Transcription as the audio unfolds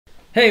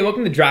Hey,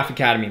 welcome to Draft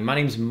Academy. My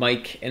name's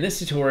Mike. In this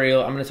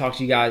tutorial, I'm going to talk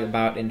to you guys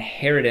about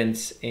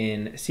inheritance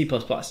in C++.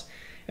 Now,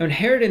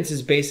 inheritance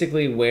is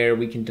basically where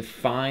we can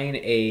define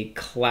a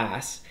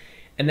class,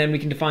 and then we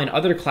can define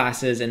other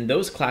classes, and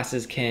those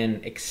classes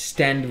can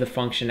extend the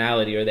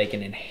functionality, or they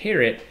can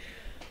inherit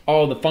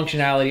all the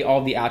functionality,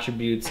 all the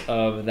attributes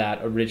of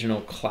that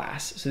original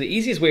class. So the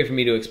easiest way for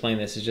me to explain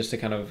this is just to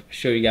kind of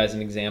show you guys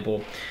an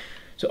example.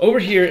 So over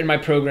here in my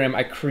program,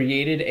 I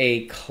created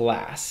a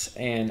class,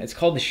 and it's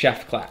called the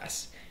chef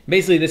class.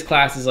 Basically, this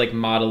class is like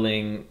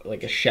modeling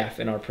like a chef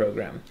in our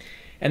program.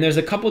 And there's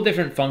a couple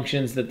different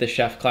functions that the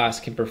chef class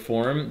can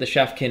perform. The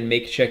chef can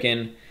make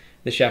chicken,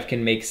 the chef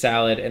can make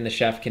salad, and the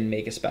chef can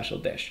make a special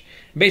dish.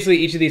 Basically,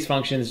 each of these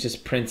functions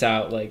just prints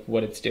out like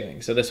what it's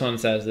doing. So this one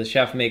says the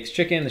chef makes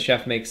chicken, the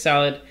chef makes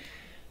salad,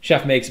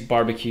 chef makes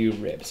barbecue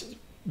ribs.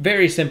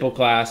 Very simple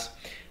class.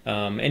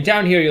 And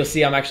down here, you'll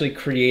see I'm actually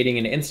creating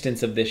an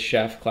instance of this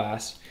chef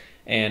class,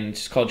 and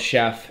it's called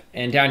chef.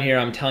 And down here,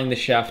 I'm telling the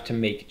chef to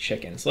make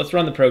chicken. So let's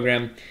run the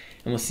program,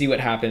 and we'll see what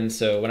happens.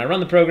 So when I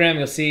run the program,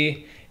 you'll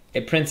see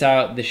it prints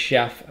out the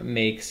chef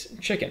makes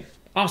chicken.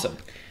 Awesome.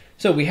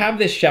 So we have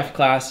this chef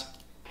class,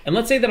 and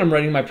let's say that I'm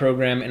writing my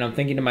program, and I'm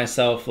thinking to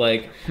myself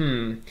like,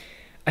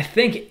 I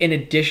think in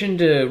addition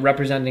to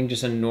representing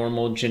just a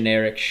normal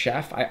generic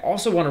chef, I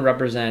also want to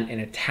represent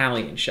an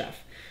Italian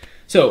chef.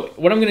 So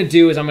what I'm going to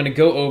do is I'm going to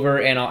go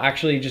over and I'll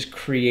actually just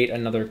create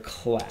another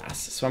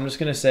class. So I'm just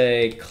going to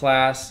say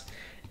class,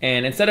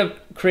 and instead of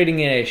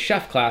creating a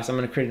chef class, I'm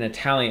going to create an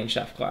Italian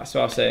chef class.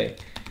 So I'll say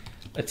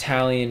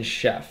Italian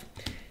chef.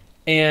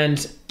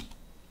 And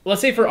let's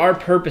say for our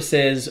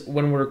purposes,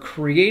 when we're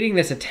creating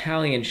this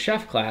Italian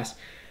chef class,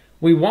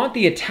 we want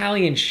the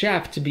Italian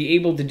chef to be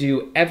able to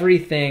do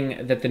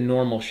everything that the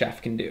normal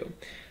chef can do.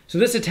 So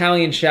this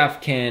Italian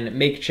chef can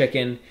make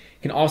chicken,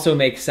 can also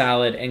make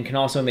salad, and can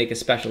also make a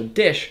special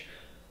dish.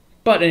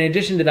 But in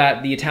addition to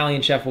that, the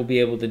Italian chef will be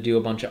able to do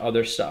a bunch of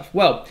other stuff.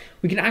 Well,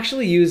 we can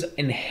actually use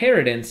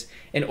inheritance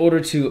in order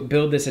to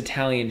build this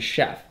Italian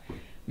chef.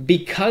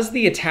 Because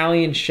the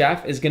Italian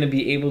chef is going to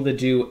be able to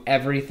do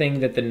everything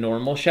that the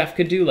normal chef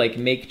could do, like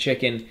make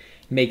chicken,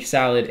 make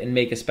salad, and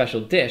make a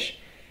special dish,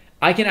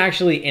 I can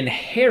actually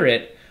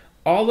inherit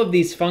all of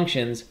these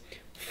functions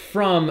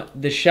from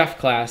the chef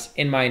class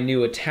in my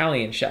new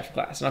Italian chef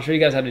class. And I'll show you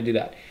guys how to do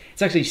that.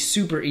 It's actually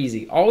super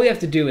easy. All we have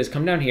to do is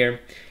come down here,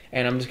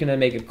 and I'm just going to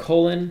make a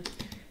colon,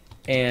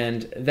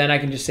 and then I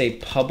can just say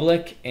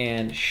public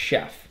and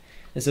chef.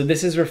 And so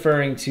this is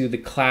referring to the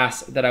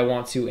class that I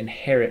want to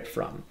inherit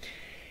from.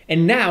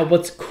 And now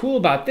what's cool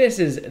about this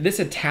is this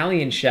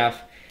Italian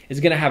chef is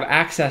going to have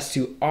access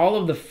to all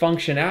of the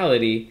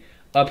functionality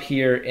up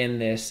here in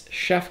this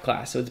chef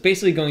class. So it's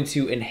basically going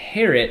to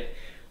inherit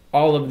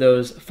all of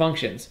those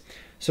functions.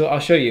 So I'll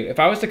show you. If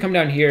I was to come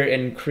down here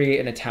and create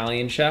an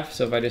Italian chef,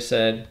 so if I just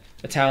said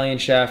Italian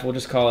chef, we'll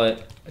just call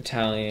it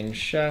Italian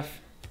chef.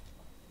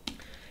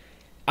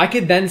 I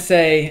could then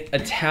say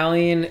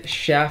Italian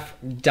chef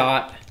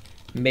dot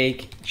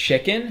make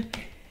chicken.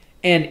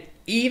 And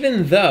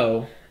even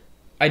though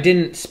I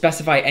didn't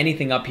specify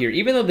anything up here,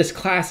 even though this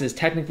class is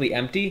technically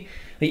empty,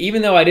 like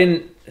even though I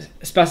didn't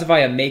specify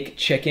a make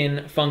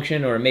chicken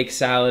function or a make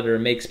salad or a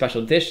make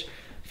special dish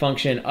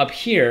function up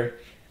here,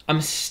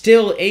 I'm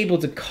still able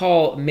to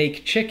call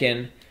make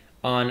chicken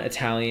on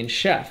Italian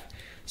chef.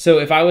 So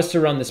if I was to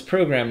run this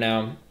program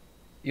now,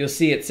 you'll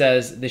see it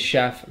says the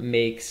chef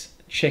makes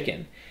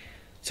chicken.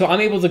 So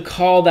I'm able to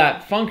call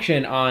that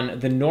function on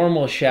the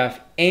normal chef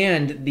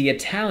and the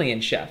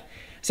Italian chef.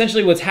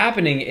 Essentially what's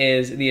happening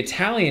is the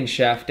Italian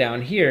chef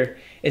down here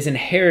is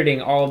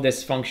inheriting all of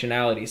this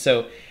functionality.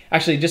 So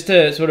actually, just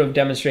to sort of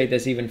demonstrate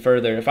this even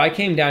further, if I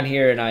came down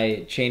here and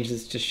I changed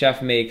this to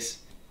chef makes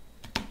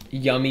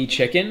yummy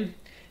chicken,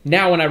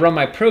 now when I run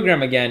my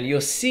program again, you'll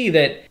see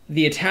that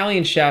the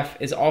Italian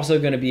chef is also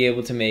going to be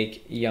able to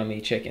make yummy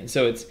chicken.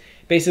 So it's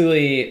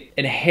basically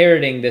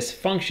inheriting this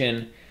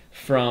function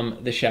from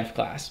the chef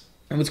class.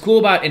 And what's cool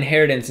about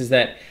inheritance is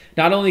that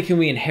not only can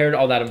we inherit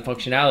all that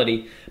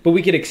functionality, but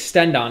we could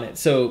extend on it.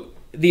 So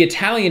the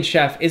Italian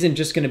chef isn't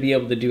just going to be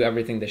able to do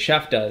everything the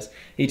chef does.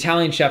 The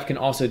Italian chef can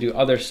also do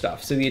other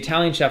stuff. So the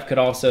Italian chef could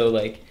also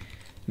like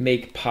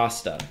make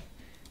pasta.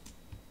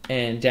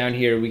 And down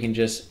here we can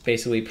just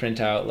basically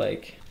print out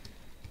like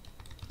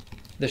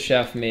the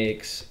chef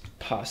makes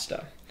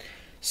pasta.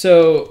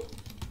 So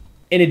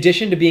in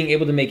addition to being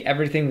able to make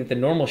everything that the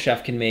normal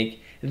chef can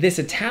make, this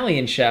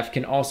Italian chef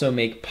can also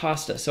make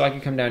pasta. So I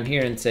could come down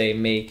here and say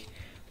make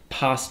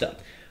pasta.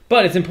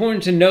 But it's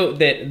important to note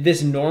that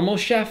this normal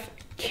chef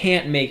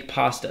can't make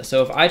pasta.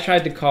 So if I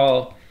tried to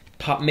call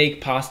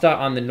make pasta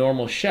on the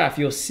normal chef,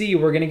 you'll see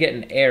we're going to get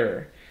an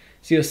error.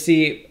 So you'll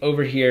see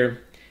over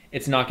here,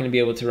 it's not going to be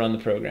able to run the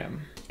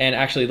program. And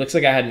actually, it looks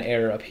like I had an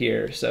error up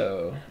here,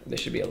 so there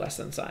should be a less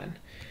than sign.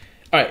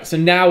 All right, so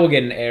now we'll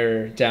get an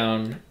error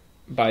down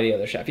by the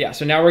other chef. Yeah,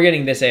 so now we're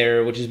getting this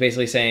error, which is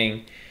basically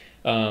saying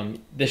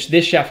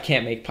this chef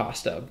can't make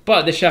pasta,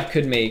 but the chef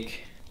could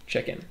make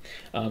chicken.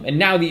 And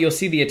now that you'll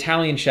see the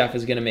Italian chef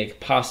is going to make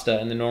pasta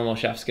and the normal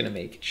chef's going to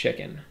make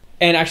chicken.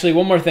 And actually,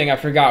 one more thing I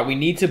forgot. We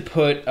need to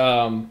put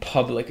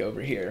public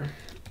over here.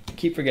 I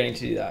keep forgetting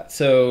to do that.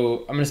 So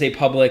I'm going to say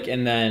public,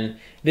 and then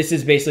this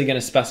is basically going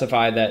to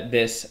specify that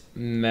this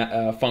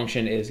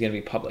function is going to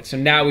be public. So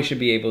now we should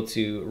be able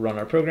to run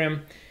our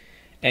program.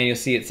 And you'll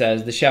see it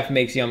says the chef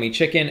makes yummy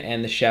chicken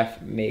and the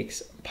chef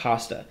makes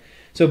pasta.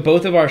 So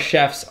both of our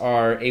chefs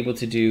are able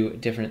to do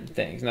different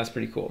things, and that's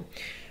pretty cool.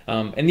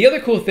 And the other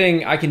cool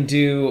thing I can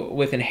do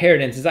with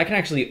inheritance is I can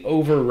actually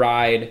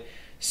override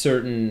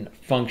certain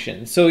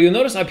functions. So you'll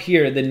notice up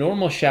here, the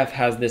normal chef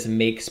has this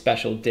make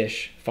special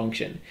dish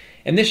function.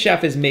 And this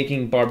chef is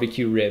making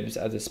barbecue ribs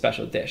as a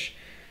special dish.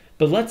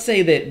 But let's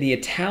say that the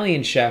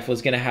Italian chef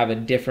was going to have a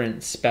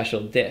different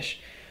special dish.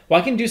 Well,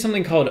 I can do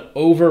something called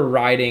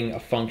overriding a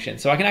function.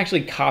 So I can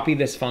actually copy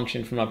this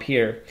function from up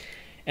here,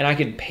 and I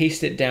can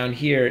paste it down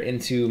here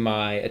into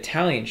my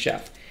Italian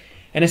chef.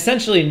 And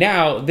essentially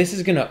now this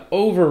is going to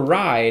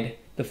override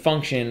the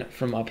function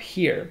from up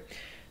here.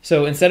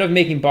 So instead of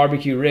making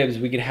barbecue ribs,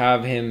 we could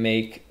have him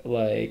make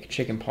like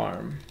chicken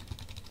parm.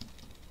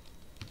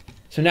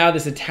 So now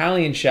this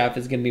Italian chef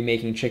is going to be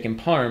making chicken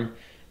parm,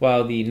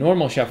 while the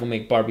normal chef will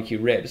make barbecue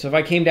ribs. So if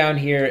I came down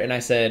here and I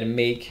said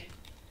make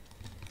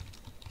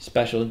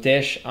special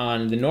dish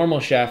on the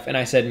normal chef, and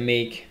I said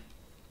make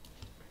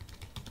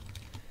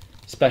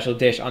special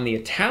dish on the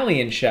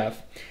Italian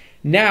chef,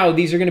 now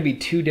these are going to be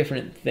two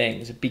different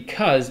things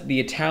because the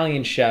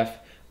Italian chef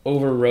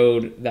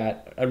overrode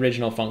that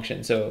original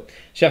function. So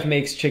chef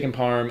makes chicken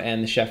parm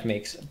and the chef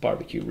makes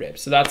barbecue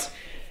ribs. So that's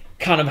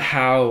kind of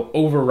how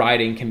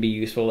overriding can be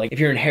useful. Like if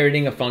you're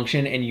inheriting a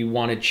function and you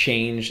want to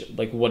change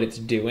like what it's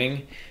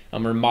doing or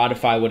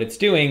modify what it's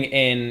doing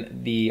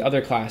in the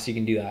other class, you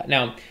can do that.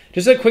 Now,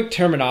 just a quick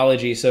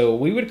terminology. So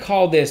we would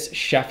call this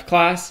chef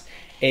class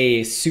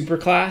a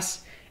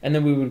superclass, and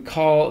then we would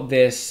call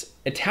this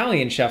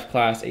Italian chef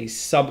class a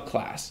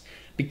subclass,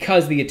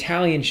 because the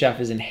Italian chef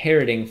is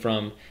inheriting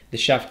from the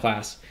chef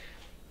class,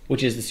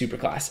 which is the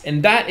superclass.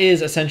 And that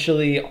is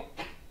essentially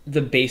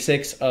the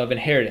basics of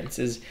inheritance.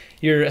 Is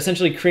you're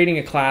essentially creating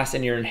a class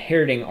and you're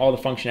inheriting all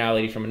the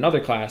functionality from another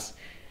class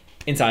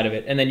inside of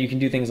it. And then you can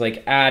do things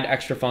like add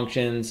extra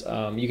functions,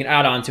 you can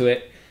add on to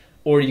it,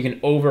 or you can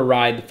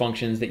override the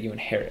functions that you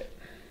inherit.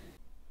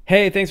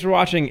 Hey, thanks for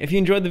watching. If you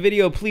enjoyed the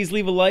video, please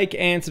leave a like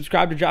and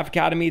subscribe to Draft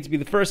Academy to be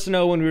the first to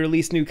know when we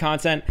release new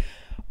content.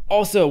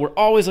 Also, we're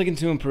always looking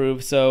to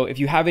improve, so if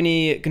you have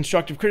any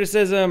constructive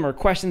criticism or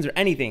questions or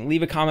anything,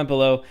 leave a comment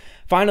below.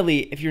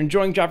 Finally, if you're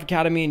enjoying Draft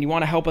Academy and you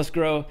want to help us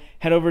grow,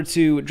 head over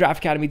to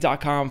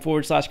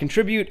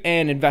draftacademy.com/contribute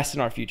and invest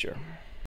in our future.